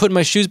TJ Show. I'm putting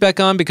my shoes back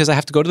on because I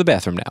have to go to the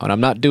bathroom now, and I'm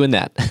not doing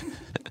that.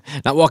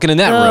 Not walking in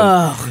that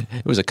room.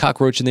 There was a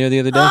cockroach in there the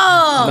other day.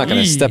 I'm not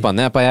going to step on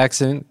that by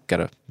accident. Got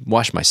to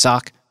wash my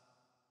sock.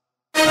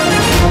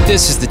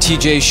 This is the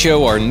TJ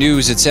Show, our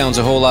news. It sounds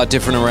a whole lot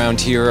different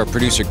around here. Our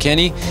producer,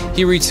 Kenny,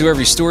 he reads through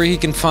every story he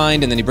can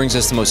find, and then he brings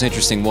us the most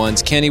interesting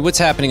ones. Kenny, what's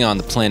happening on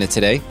the planet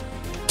today?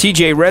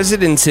 TJ,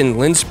 residents in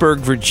Lynchburg,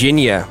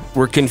 Virginia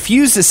were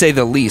confused to say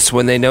the least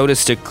when they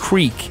noticed a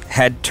creek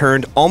had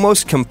turned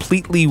almost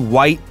completely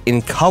white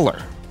in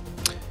color.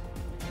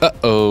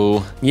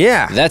 Uh-oh.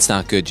 Yeah. That's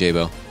not good,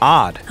 J-Bo.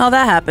 Odd. How'd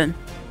that happen?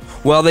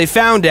 Well, they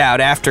found out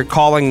after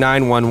calling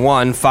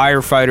 911,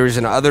 firefighters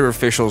and other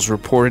officials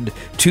reported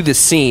to the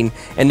scene,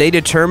 and they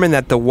determined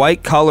that the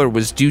white color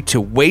was due to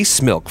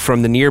waste milk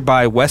from the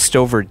nearby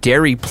Westover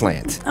dairy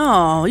plant.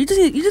 Oh, you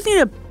just need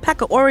a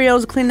pack of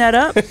Oreos to clean that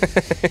up.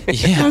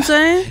 You know what I'm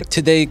saying?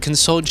 Did they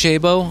consult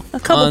J-Bo? A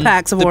couple on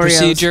packs of the Oreos.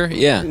 procedure?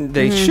 Yeah.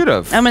 They should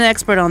have. I'm an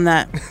expert on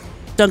that.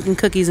 Dunkin'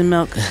 cookies and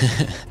milk.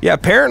 Yeah,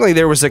 apparently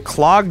there was a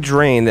clogged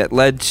drain that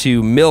led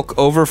to milk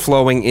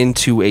overflowing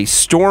into a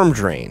storm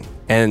drain.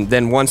 And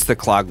then once the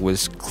clog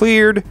was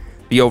cleared,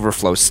 the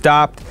overflow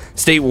stopped.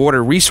 State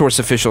water resource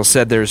officials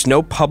said there's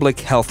no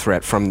public health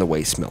threat from the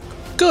waste milk.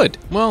 Good.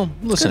 Well,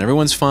 listen,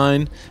 everyone's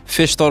fine.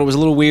 Fish thought it was a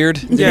little weird.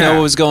 Didn't know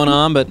what was going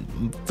on, but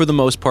for the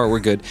most part, we're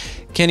good.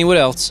 Kenny, what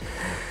else?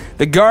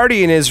 The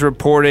Guardian is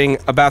reporting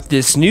about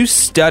this new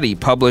study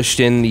published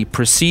in the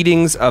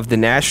Proceedings of the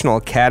National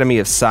Academy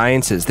of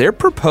Sciences. They're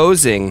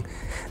proposing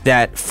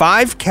that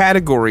 5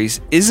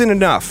 categories isn't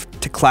enough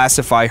to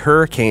classify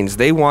hurricanes.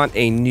 They want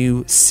a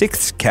new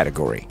 6th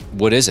category.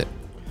 What is it?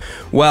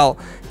 Well,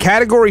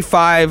 Category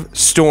 5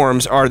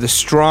 storms are the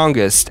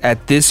strongest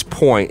at this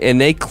point, and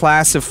they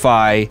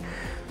classify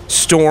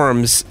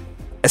storms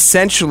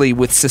essentially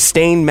with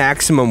sustained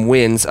maximum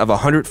winds of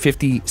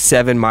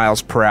 157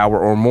 miles per hour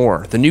or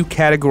more. The new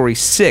Category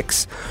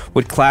 6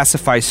 would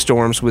classify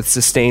storms with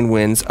sustained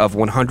winds of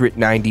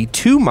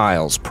 192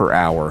 miles per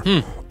hour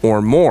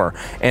or more.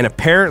 And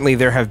apparently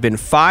there have been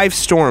 5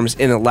 storms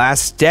in the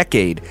last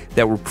decade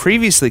that were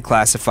previously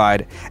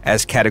classified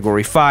as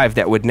Category 5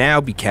 that would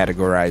now be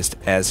categorized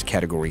as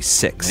Category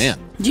 6. Man.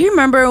 Do you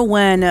remember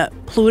when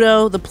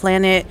Pluto, the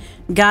planet,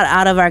 got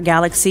out of our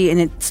galaxy and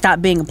it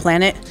stopped being a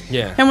planet?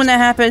 Yeah. And when that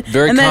happened?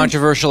 Very and then,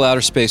 controversial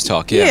outer space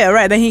talk, yeah. Yeah,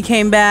 right. Then he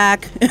came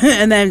back,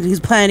 and then he's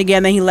playing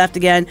again, then he left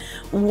again.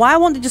 Why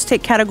won't they just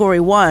take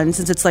Category 1,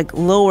 since it's like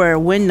lower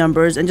wind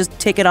numbers, and just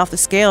take it off the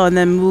scale and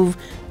then move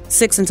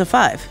 6 into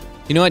 5?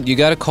 You know what? You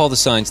got to call the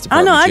science I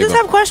department. know, I just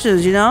J-Bo. have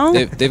questions, you know?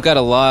 They've got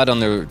a lot on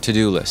their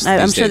to-do list.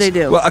 I'm these sure days. they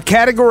do. Well, a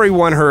Category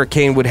 1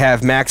 hurricane would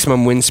have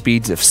maximum wind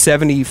speeds of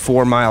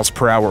 74 miles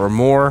per hour or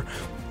more.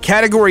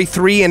 Category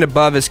 3 and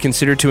above is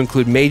considered to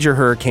include major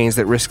hurricanes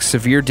that risk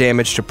severe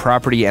damage to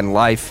property and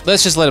life.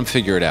 Let's just let them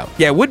figure it out.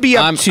 Yeah, it would be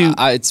up to...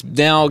 It's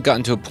now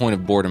gotten to a point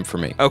of boredom for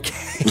me.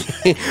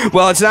 Okay.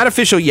 Well, it's not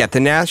official yet. The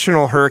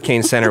National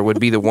Hurricane Center would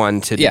be the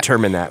one to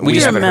determine that. We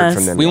just- haven't heard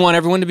from them We yet. want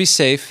everyone to be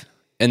safe,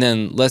 and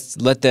then let's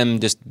let them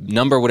just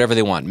number whatever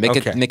they want. Make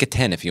a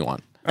 10 if you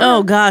want.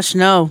 Oh, gosh,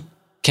 no.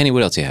 Kenny,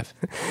 what else do you have?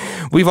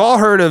 We've all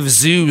heard of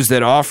zoos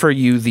that offer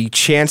you the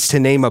chance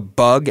to name a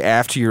bug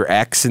after your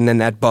ex, and then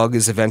that bug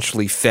is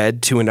eventually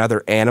fed to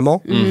another animal.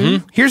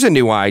 Mm-hmm. Here's a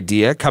new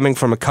idea coming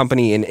from a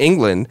company in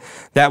England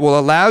that will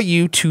allow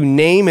you to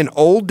name an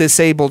old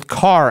disabled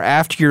car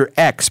after your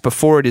ex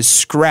before it is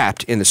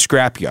scrapped in the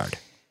scrapyard.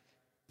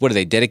 What are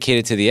they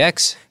dedicated to the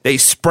ex? They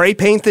spray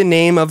paint the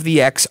name of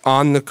the ex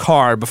on the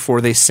car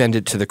before they send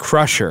it to the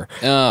crusher.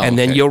 Oh, and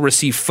then okay. you'll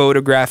receive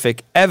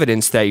photographic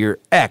evidence that your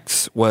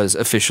ex was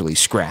officially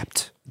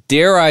scrapped.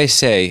 Dare I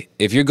say,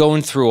 if you're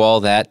going through all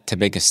that to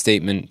make a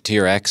statement to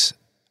your ex,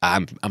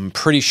 I'm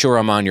pretty sure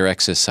I'm on your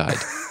ex's side.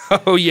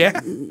 Oh, yeah?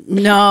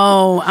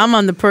 No, I'm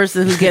on the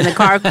person who's getting a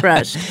car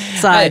crushed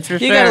side for You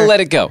sure. gotta let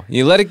it go.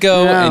 You let it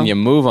go No. and you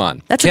move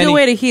on. That's a Kenny, good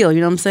way to heal,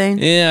 you know what I'm saying?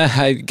 Yeah,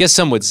 I guess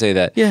some would say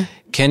that. Yeah.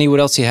 Kenny, what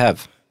else do you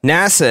have?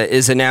 NASA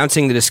is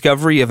announcing the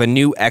discovery of a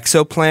new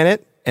exoplanet.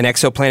 An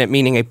exoplanet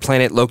meaning a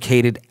planet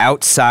located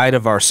outside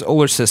of our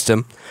solar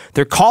system.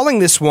 They're calling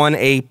this one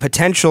a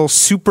potential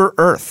super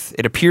Earth.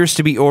 It appears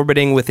to be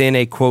orbiting within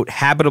a, quote,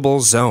 habitable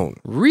zone.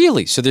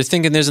 Really? So they're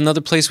thinking there's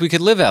another place we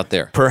could live out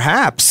there.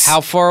 Perhaps.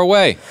 How far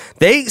away?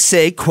 They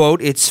say,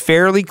 quote, it's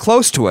fairly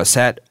close to us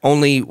at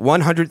only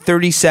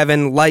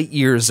 137 light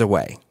years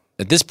away.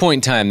 At this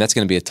point in time, that's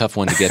going to be a tough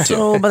one to get to.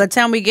 Oh, by the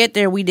time we get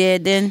there, we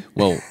dead then.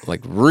 Well, like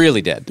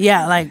really dead.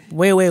 Yeah, like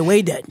way, way,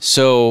 way dead.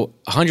 So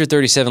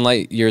 137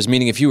 light years,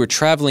 meaning if you were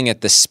traveling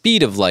at the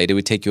speed of light, it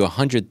would take you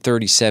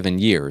 137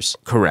 years.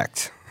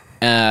 Correct.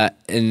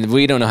 And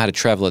we don't know how to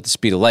travel at the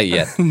speed of light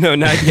yet. No,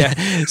 not yet.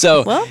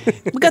 So Well,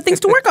 we got things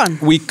to work on.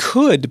 we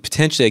could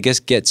potentially, I guess,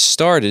 get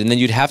started, and then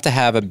you'd have to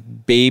have a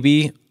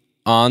baby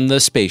on the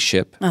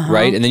spaceship,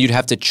 right? And then you'd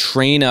have to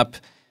train up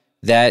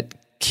that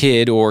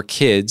kid or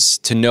kids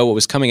to know what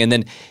was coming, and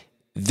then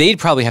they'd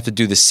probably have to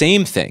do the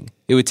same thing.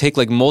 It would take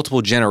like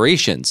multiple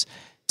generations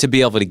to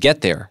be able to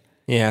get there.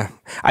 Yeah.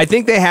 I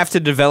think they have to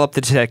develop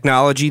the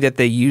technology that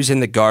they use in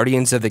the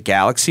Guardians of the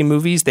Galaxy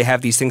movies. They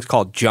have these things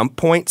called jump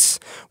points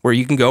where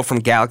you can go from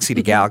galaxy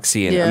to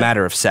galaxy in a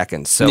matter of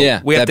seconds. So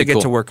Yeah, we have to that'd be get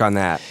cool. to work on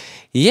that.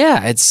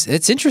 Yeah,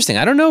 it's interesting.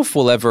 I don't know if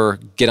we'll ever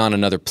get on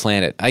another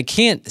planet. I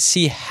can't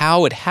see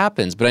how it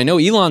happens, but I know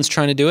Elon's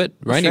trying to do it,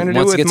 right? Trying to He do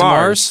wants it to get with to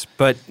Mars.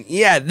 But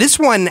yeah, this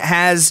one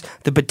has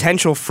the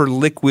potential for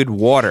liquid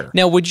water.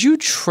 Now, would you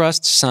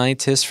trust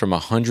scientists from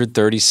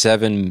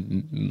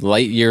 137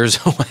 light years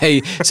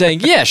away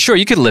saying, yeah, sure,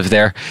 you could live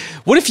there?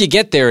 What if you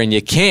get there and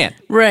you can't?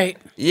 Right.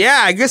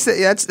 Yeah, I guess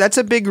that's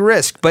a big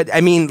risk. But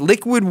I mean,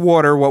 liquid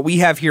water, what we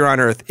have here on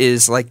Earth,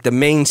 is like the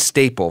main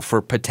staple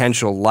for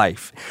potential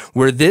life.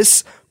 Where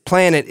this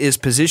planet is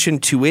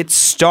positioned to its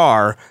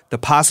star, the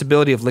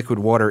possibility of liquid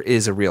water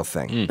is a real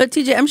thing. But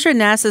TJ, I'm sure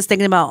NASA's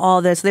thinking about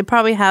all this. They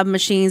probably have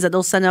machines that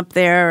they'll send up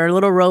there or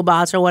little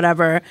robots or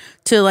whatever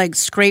to like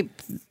scrape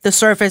the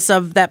surface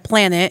of that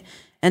planet,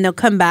 and they'll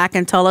come back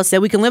and tell us that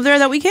we can live there or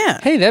that we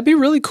can't. Hey, that'd be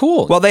really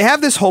cool. Well, they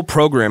have this whole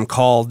program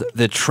called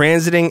the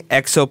Transiting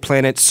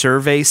Exoplanet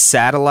Survey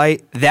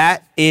Satellite.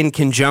 That, in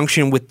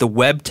conjunction with the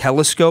Webb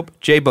Telescope,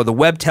 Jabo, the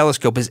Webb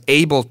Telescope is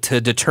able to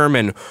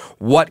determine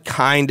what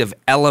kind of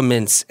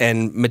elements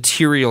and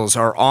materials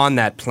are on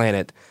that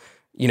planet,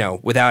 you know,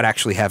 without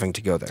actually having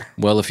to go there.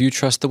 Well, if you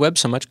trust the web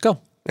so much,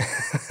 go.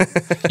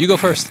 You go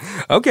first.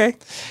 Okay.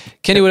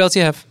 Kenny, what else do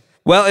you have?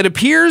 Well, it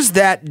appears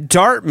that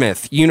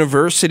Dartmouth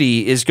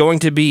University is going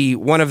to be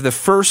one of the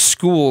first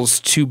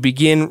schools to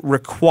begin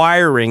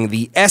requiring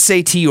the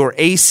SAT or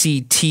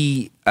ACT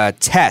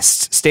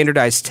tests,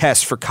 standardized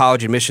tests for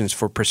college admissions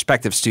for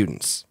prospective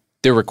students.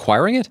 They're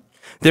requiring it?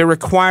 They're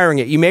requiring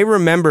it. You may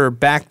remember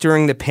back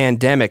during the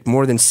pandemic,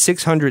 more than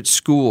 600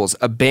 schools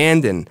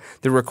abandoned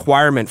the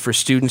requirement for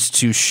students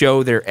to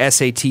show their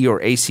SAT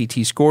or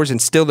ACT scores, and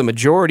still the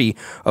majority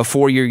of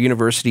four-year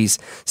universities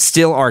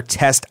still are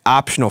test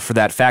optional for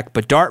that fact.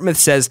 But Dartmouth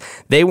says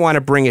they want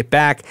to bring it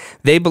back.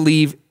 They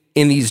believe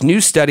in these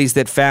new studies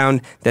that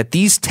found that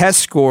these test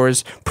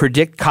scores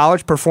predict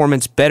college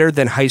performance better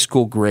than high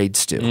school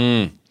grades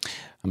do.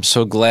 I'm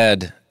so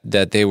glad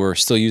that they were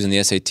still using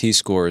the SAT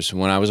scores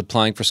when I was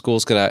applying for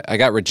schools because I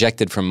got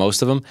rejected from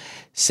most of them.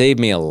 Saved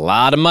me a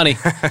lot of money.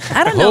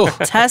 I don't know if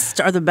tests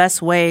are the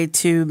best way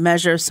to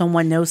measure if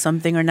someone knows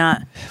something or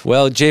not.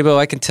 Well, Jabo,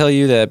 I can tell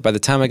you that by the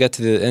time I got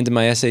to the end of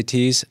my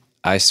SATs,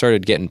 I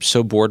started getting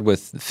so bored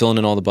with filling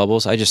in all the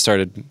bubbles. I just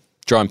started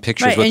drawing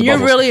pictures Right, with and the you're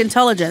bubbles. really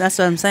intelligent. That's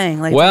what I'm saying.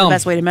 Like, Well, it's the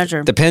best way to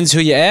measure. Depends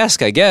who you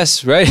ask, I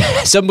guess, right?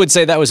 Some would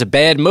say that was a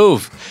bad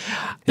move.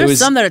 There's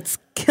some that are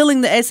killing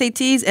the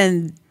SATs,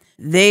 and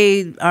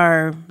they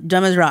are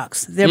dumb as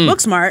rocks. They're book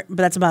smart, but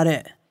that's about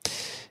it.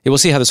 Yeah, we'll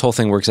see how this whole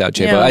thing works out,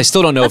 Jabo. Yeah. I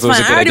still don't know if That's it was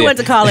fine. a good I already idea. went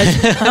to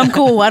college. I'm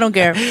cool. I don't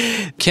care.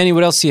 Kenny,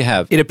 what else do you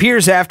have? It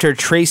appears after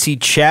Tracy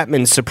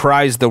Chapman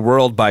surprised the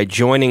world by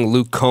joining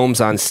Luke Combs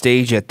on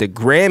stage at the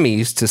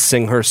Grammys to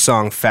sing her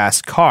song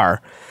Fast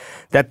Car,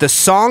 that the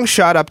song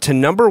shot up to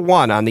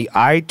 #1 on the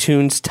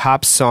iTunes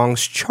Top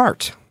Songs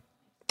chart.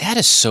 That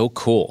is so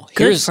cool.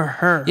 Good for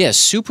her. Yeah,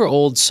 super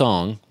old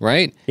song,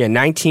 right? Yeah,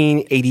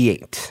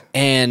 1988.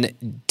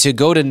 And to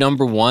go to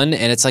 #1,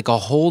 and it's like a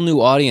whole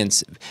new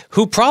audience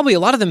who probably a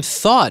lot of them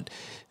thought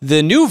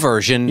the new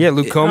version Yeah,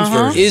 Luke Combs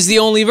version. is the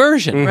only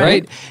version,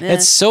 right? Yeah.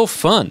 It's so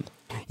fun.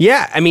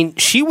 Yeah, I mean,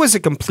 she was a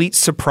complete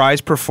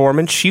surprise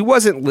performance. She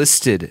wasn't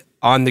listed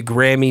on the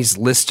Grammys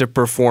list of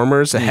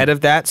performers ahead of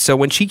that. So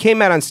when she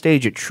came out on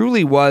stage, it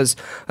truly was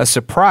a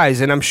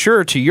surprise. And I'm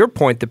sure, to your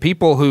point, the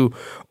people who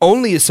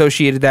only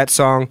associated that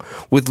song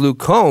with Luke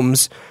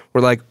Combs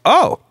were like,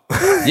 oh,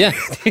 Yeah.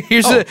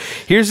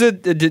 here's a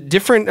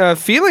different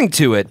feeling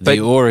to it. But The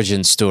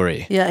origin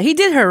story. Yeah, he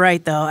did her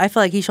right though. I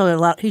feel like he showed her a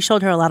lot. He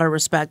showed her a lot of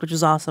respect, which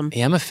was awesome.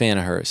 Yeah, I'm a fan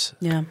of hers.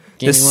 Yeah.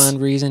 Give This- me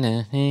one reason.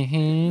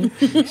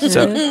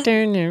 so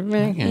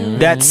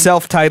that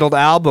self-titled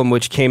album,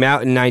 which came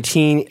out in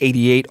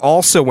 1988,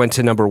 also went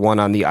to #1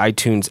 on the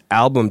iTunes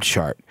album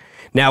chart.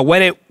 Now,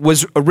 when it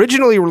was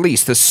originally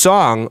released, the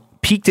song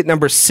peaked at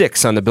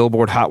 #6 on the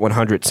Billboard Hot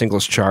 100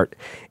 singles chart.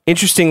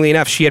 Interestingly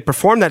enough, she had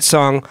performed that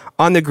song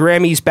on the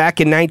Grammys back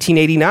in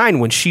 1989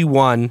 when she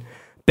won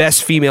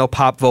Best Female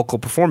Pop Vocal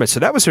Performance. So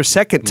that was her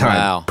second time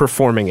Wow.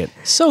 performing it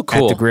So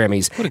cool. at the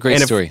Grammys. What a great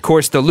and story. Of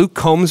course, the Luke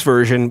Combs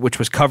version, which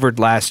was covered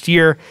last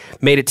year,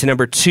 made it to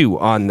 #2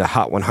 on the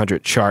Hot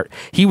 100 chart.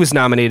 He was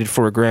nominated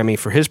for a Grammy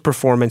for his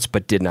performance,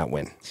 but did not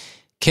win.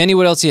 Kenny,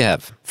 what else do you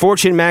have?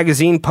 Fortune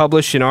magazine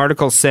published an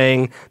article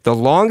saying the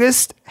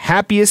longest,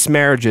 happiest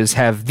marriages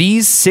have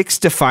these 6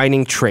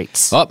 defining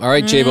traits. Oh, all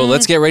right, Jabo,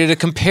 let's get ready to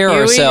compare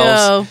Here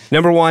ourselves. we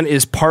go. #1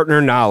 is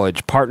partner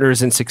knowledge.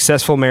 Partners in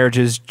successful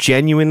marriages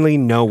genuinely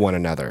know one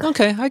another.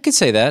 Okay, I could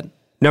say that.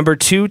 Number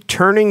 2,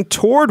 turning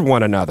toward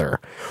one another.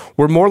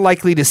 We're more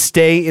likely to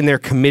stay in their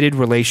committed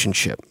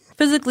relationship.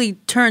 Physically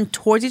turn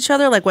towards each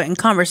other, like what, in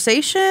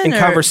conversation? In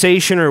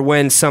conversation or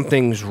when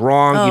something's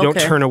wrong, you don't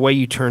turn away,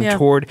 you turn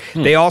toward.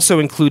 They also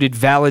included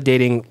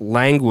validating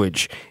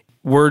language.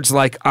 Words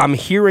like, I'm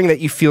hearing that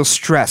you feel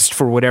stressed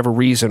for whatever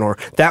reason, or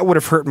that would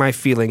have hurt my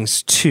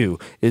feelings too,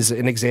 is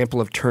an example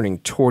of turning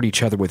toward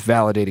each other with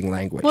validating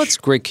language. Well, it's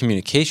great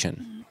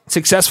communication.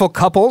 Successful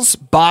couples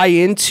buy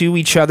into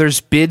each other's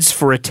bids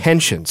for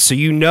attention. So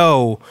you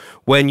know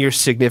when your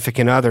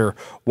significant other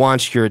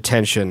wants your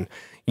attention.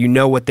 You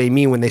know what they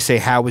mean when they say,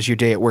 how was your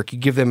day at work? You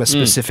give them a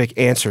specific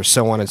answer,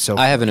 so on and so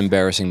forth. I have an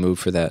embarrassing move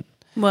for that.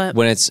 What?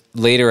 When it's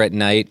later at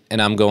night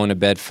and I'm going to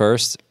bed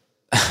first,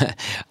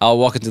 I'll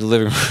walk into the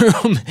living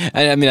room.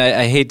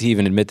 I hate to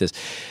even admit this,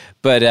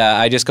 but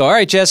I just go, all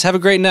right, Jess, have a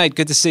great night.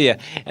 Good to see you.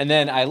 And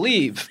then I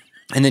leave.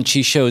 And then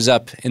she shows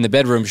up in the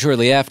bedroom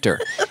shortly after.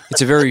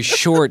 It's a very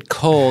short,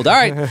 cold, all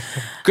right,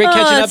 great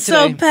catching up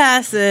today. So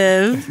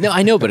passive. No,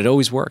 I know, but it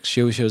always works.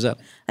 She always shows up.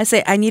 I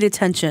say, I need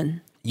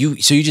attention.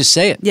 So you just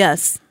say it?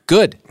 Yes.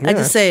 Good. I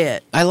just say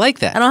it. I like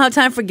that. I don't have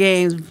time for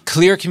games.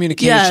 Clear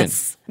communication.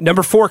 Yes.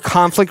 Number 4,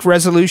 conflict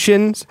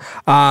resolutions.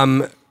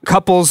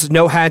 Couples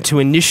know how to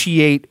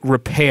initiate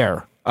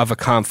repair of a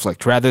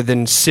conflict rather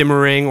than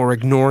simmering or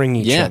ignoring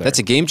each other. Yeah, that's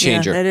a game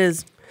changer. Yeah, it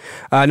is.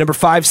 Number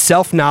 5,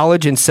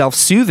 self-knowledge and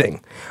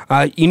self-soothing.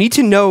 You need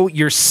to know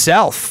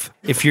yourself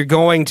if you're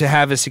going to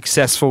have a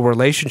successful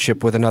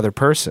relationship with another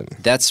person.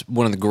 That's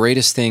one of the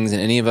greatest things that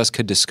any of us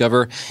could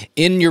discover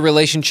in your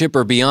relationship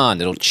or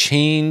beyond. It'll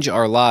change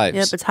our lives.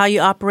 Yep, it's how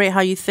you operate, how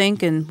you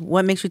think, and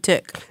what makes you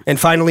tick. And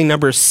finally,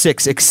 number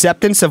 6,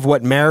 acceptance of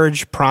what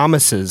marriage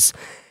promises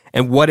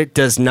and what it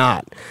does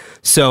not.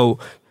 So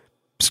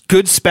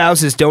good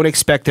spouses don't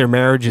expect their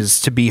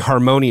marriages to be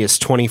harmonious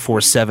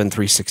 24/7,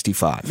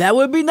 365. That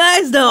would be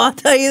nice, though, I'll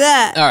tell you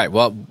that. All right,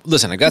 well,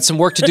 listen, I got some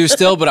work to do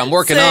still, but I'm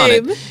working on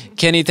it.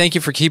 Kenny, thank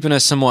you for keeping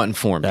us somewhat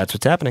informed. That's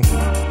what's happening.